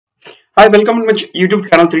Hi, welcome to my YouTube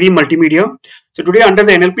channel 3D Multimedia. So today under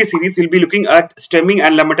the NLP series, we'll be looking at stemming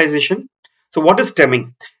and lemmatization. So what is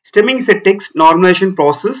stemming? Stemming is a text normalization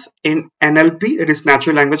process in NLP, it is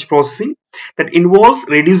natural language processing, that involves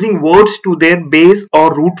reducing words to their base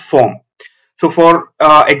or root form. So for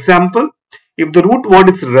example, if the root word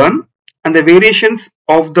is run and the variations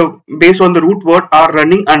of the based on the root word are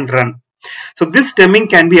running and run. So this stemming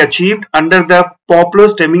can be achieved under the popular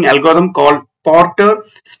stemming algorithm called Porter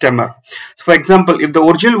stemmer. So for example, if the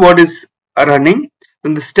original word is running,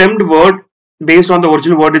 then the stemmed word based on the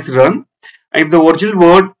original word is run. And if the original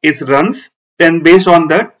word is runs, then based on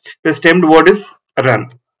that, the stemmed word is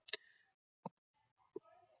run.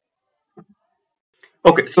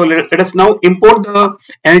 Okay, so let us now import the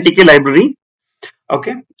NLTK library.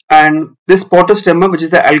 Okay, and this Porter stemmer, which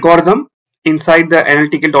is the algorithm inside the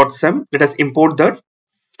NLTK.stem, let us import that.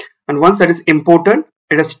 And once that is imported,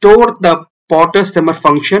 let us store the Porter stemmer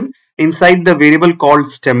function inside the variable called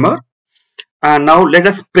stemmer. And now let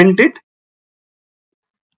us print it.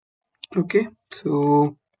 Okay,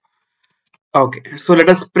 so let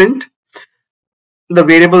us print the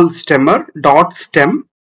variable stemmer dot stem,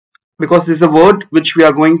 because this is the word which we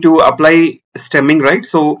are going to apply stemming, right?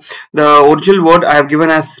 So the original word I have given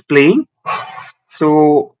as playing.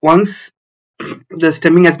 So once the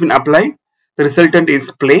stemming has been applied, the resultant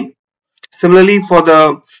is play. Similarly, for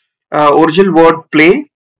the original word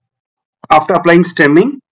play, after applying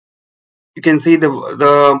stemming, you can see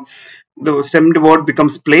the stemmed word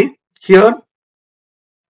becomes play. Here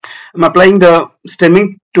I'm applying the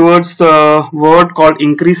stemming towards the word called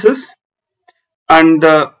increases, and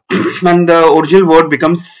the and the original word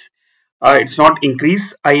becomes it's not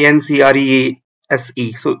increase, increase,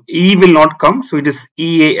 so e will not come, so it is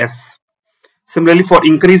eas. Similarly, for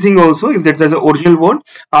increasing also, if there's an original word,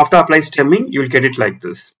 after apply stemming, you will get it like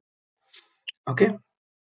this. Okay.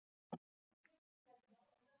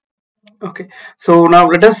 Okay. So now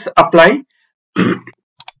let us apply.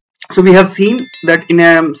 So we have seen that in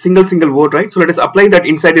a single word, right? So let us apply that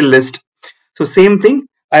inside a list. So same thing.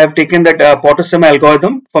 I have taken that Porter stemmer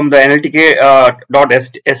algorithm from the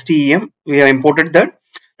NLTK.stem. We have imported that.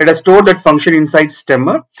 Let us store that function inside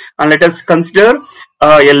stemmer, and let us consider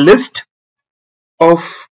a list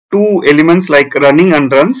of two elements like running and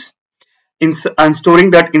runs, and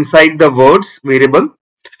storing that inside the words variable.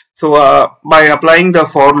 So by applying the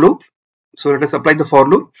for loop, so let us apply the for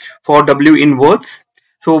loop for w in words.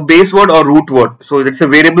 So base word or root word, so it's a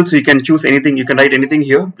variable, so you can choose anything, you can write anything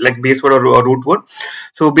here like base word or root word.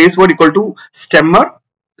 So base word equal to stemmer.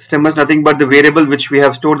 Stemmer is nothing but the variable which we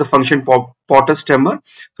have stored the function Porter stemmer.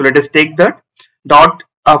 So let us take that dot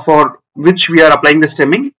for which we are applying the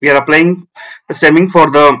stemming. We are applying the stemming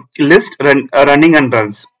for the list running and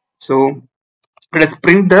runs. So let us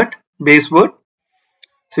print that base word.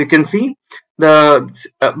 So you can see the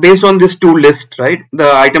based on this two list, right?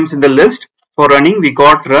 The items in the list, for running we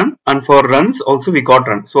got run, and for runs also we got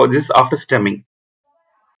run. So this is after stemming.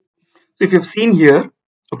 So if you've seen here,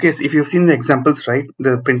 okay, so if you've seen the examples, right,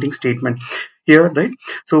 the printing statement here, right?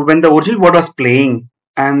 So when the original word was playing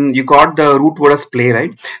and you got the root word as play,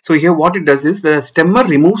 right? So here what it does is the stemmer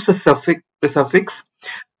removes the suffix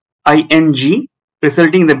ing,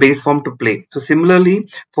 resulting in the base form to play. So similarly,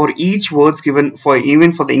 for each words given, for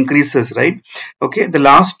even for the increases, right? Okay, the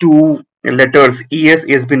last two letters es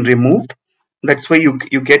has been removed. That's why you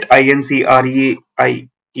get increas.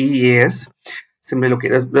 Similarly, okay,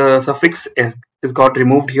 the suffix is got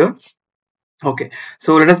removed here. Okay,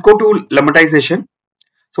 so let us go to lemmatization.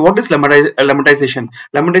 So what is lemmatization?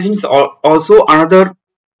 Lemmatization is also another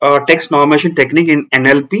text normalization technique in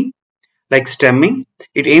NLP, like stemming.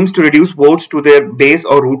 It aims to reduce words to their base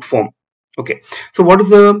or root form. Okay, so what is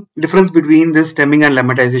the difference between this stemming and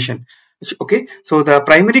lemmatization? Okay, so the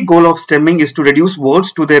primary goal of stemming is to reduce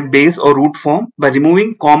words to their base or root form by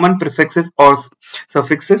removing common prefixes or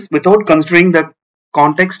suffixes without considering the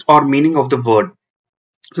context or meaning of the word.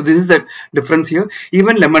 So this is the difference here.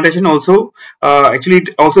 Even lemmatization also actually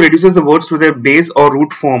it also reduces the words to their base or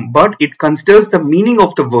root form, but it considers the meaning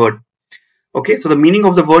of the word. Okay, so the meaning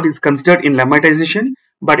of the word is considered in lemmatization,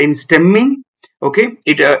 but in stemming, okay,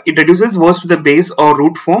 it reduces words to the base or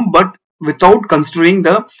root form, but without considering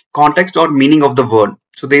the context or meaning of the word.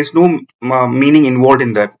 So there is no meaning involved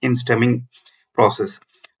in that in stemming process.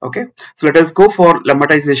 Okay, so let us go for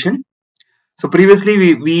lemmatization. So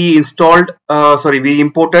previously we installed we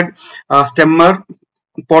imported stemmer,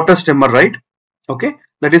 Porter stemmer, right? Okay,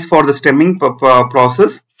 that is for the stemming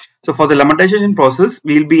process. So for the lemmatization process,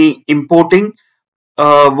 we'll be importing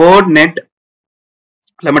word net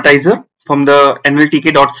lemmatizer from the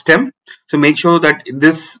nltk.stem. So make sure that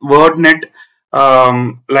this word net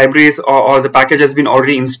libraries or the package has been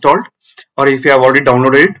already installed, or if you have already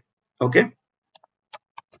downloaded it. Okay.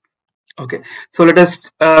 Okay, so let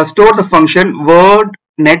us store the function word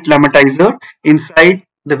net lemmatizer inside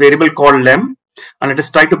the variable called lem, and let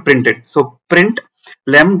us try to print it. So print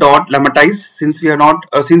lem dot lemmatize, since we are not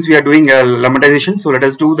since we are doing a lemmatization. So let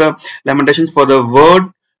us do the lemmatization for the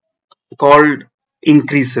word called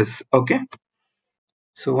increases. Okay.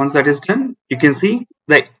 So once that is done, you can see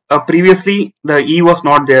that previously the E was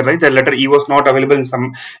not there, right? The letter E was not available in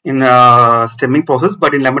some stemming process,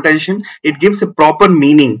 but in lemmatization it gives a proper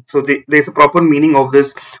meaning. So there is a proper meaning of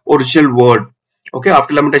this original word. Okay,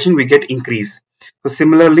 after lemmatization we get increase. So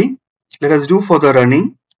similarly, let us do for the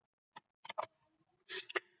running.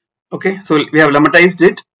 Okay, so we have lemmatized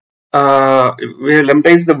it. We have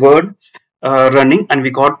lemmatized the word running, and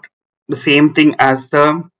we got the same thing as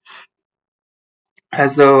the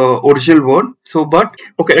original word. So but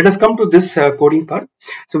okay, let us come to this coding part.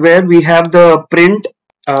 So where we have the print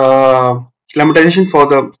lemmatization for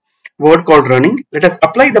the word called running. Let us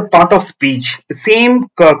apply the part of speech, the same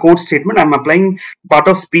code statement. I'm applying part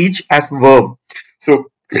of speech as verb. So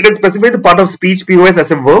let us specify the part of speech POS as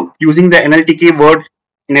a verb using the NLTK word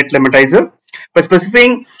net lemmatizer. By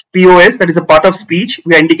specifying POS, that is a part of speech,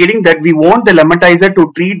 we are indicating that we want the lemmatizer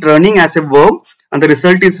to treat running as a verb, and the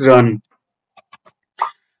result is run.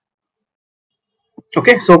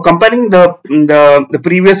 Okay, so comparing the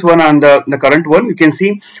previous one and the current one, you can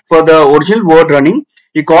see for the original word running,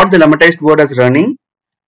 you got the lemmatized word as running,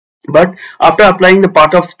 but after applying the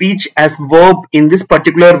part of speech as verb in this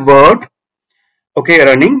particular word, okay,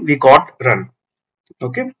 running, we got run.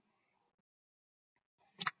 Okay.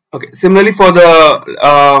 Okay. Similarly, for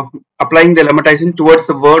the applying the lemmatization towards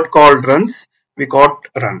the word called runs, we got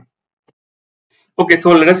run. Okay,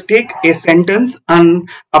 so let us take a sentence and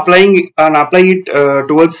apply it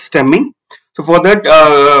towards stemming. So for that,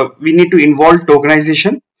 we need to involve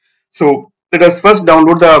tokenization. So let us first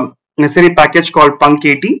download the necessary package called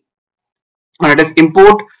punk80, and let us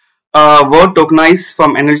import word tokenize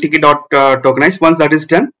from nltk.tokenize. Once that is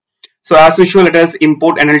done, so as usual, let us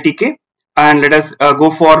import nltk, and let us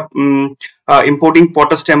go for importing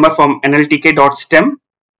Potter stemmer from nltk.stem,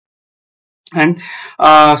 and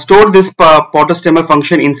store this Potter stemmer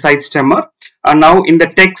function inside stemmer. And now in the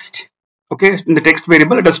text, okay, in the text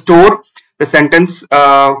variable, let us store the sentence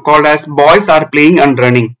called as boys are playing and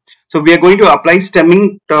running. So we are going to apply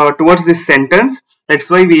stemming towards this sentence. That's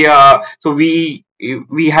why we had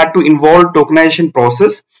to involve tokenization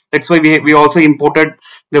process. That's why we also imported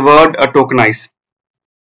the word tokenize.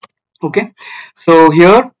 Okay, so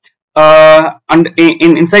here and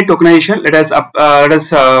inside tokenization, let us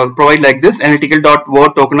provide like this analytical dot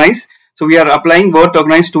word tokenize. So we are applying word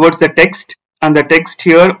tokenize towards the text, and the text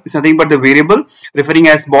here is nothing but the variable referring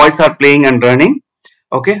as boys are playing and running.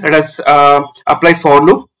 Okay, let us apply for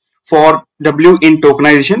loop for w in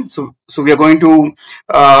tokenization. So we are going to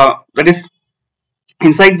that is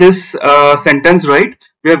inside this sentence, right?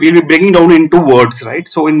 We'll be breaking down into words, right?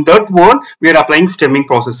 So in that word, we are applying stemming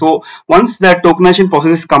process. So once that tokenization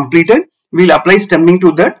process is completed, we'll apply stemming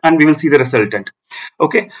to that, and we will see the resultant.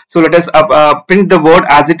 Okay, so let us print the word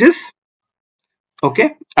as it is.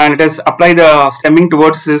 Okay, and let us apply the stemming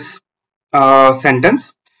towards this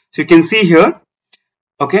sentence. So you can see here.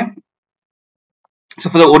 Okay,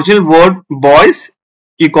 so for the original word boys,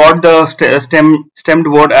 you got the stemmed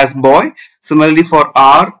word as boy. Similarly for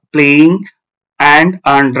are, playing, and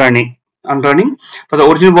running. And running, for the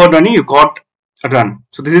original word running, you got run.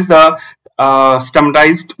 So this is the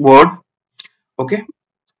stemmatized word. Okay.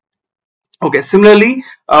 Okay. Similarly,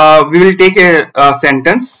 we will take a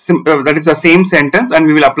sentence that is the same sentence, and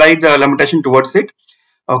we will apply the limitation towards it.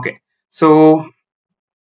 Okay. So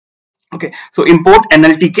import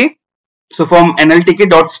NLTK. So from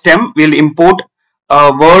nltk.stem, we'll import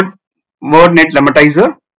word net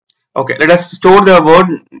lemmatizer. Okay, let us store the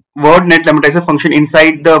word net lemmatizer function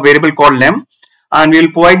inside the variable called lem, and we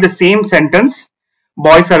will provide the same sentence,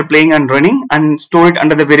 boys are playing and running, and store it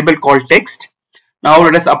under the variable called text. Now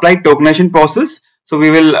let us apply tokenization process. So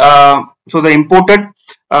we will so the imported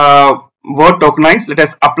word tokenize, let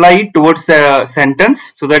us apply it towards the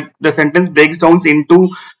sentence so that the sentence breaks down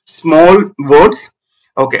into small words.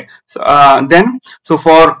 Okay, so then so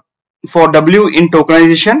for w in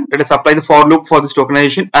tokenization, let us apply the for loop for this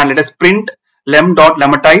tokenization, and let us print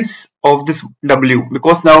lem.lemmatize of this w,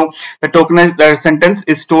 because now the sentence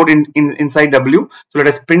is stored inside w. So let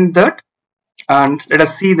us print that, and let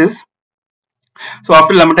us see this. So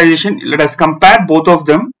after lemmatization, let us compare both of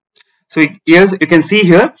them. So here you can see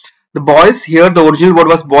here the boys, here the original word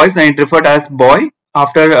was boys and it referred as boy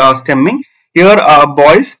after stemming. Here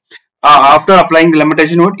boys, after applying the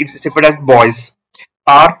lemmatization word, it's defined as boys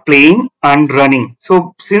are playing and running.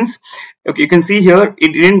 So since okay, you can see here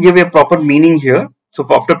it didn't give a proper meaning here. So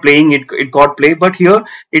after playing it got play, but here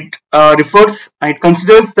it refers, it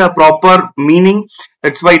considers the proper meaning.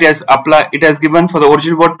 That's why it has apply, it has given for the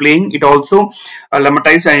original word playing, it also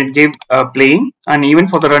lemmatized and it gave playing, and even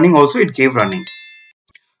for the running also it gave running.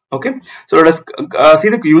 Okay, so let us see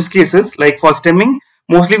the use cases. Like for stemming,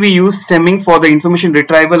 mostly we use stemming for the information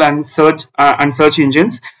retrieval and search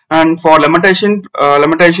engines. And for lemmatization,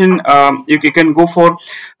 you can go for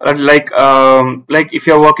like if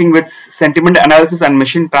you are working with sentiment analysis and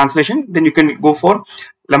machine translation, then you can go for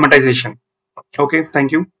lemmatization. Okay,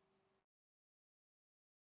 thank you.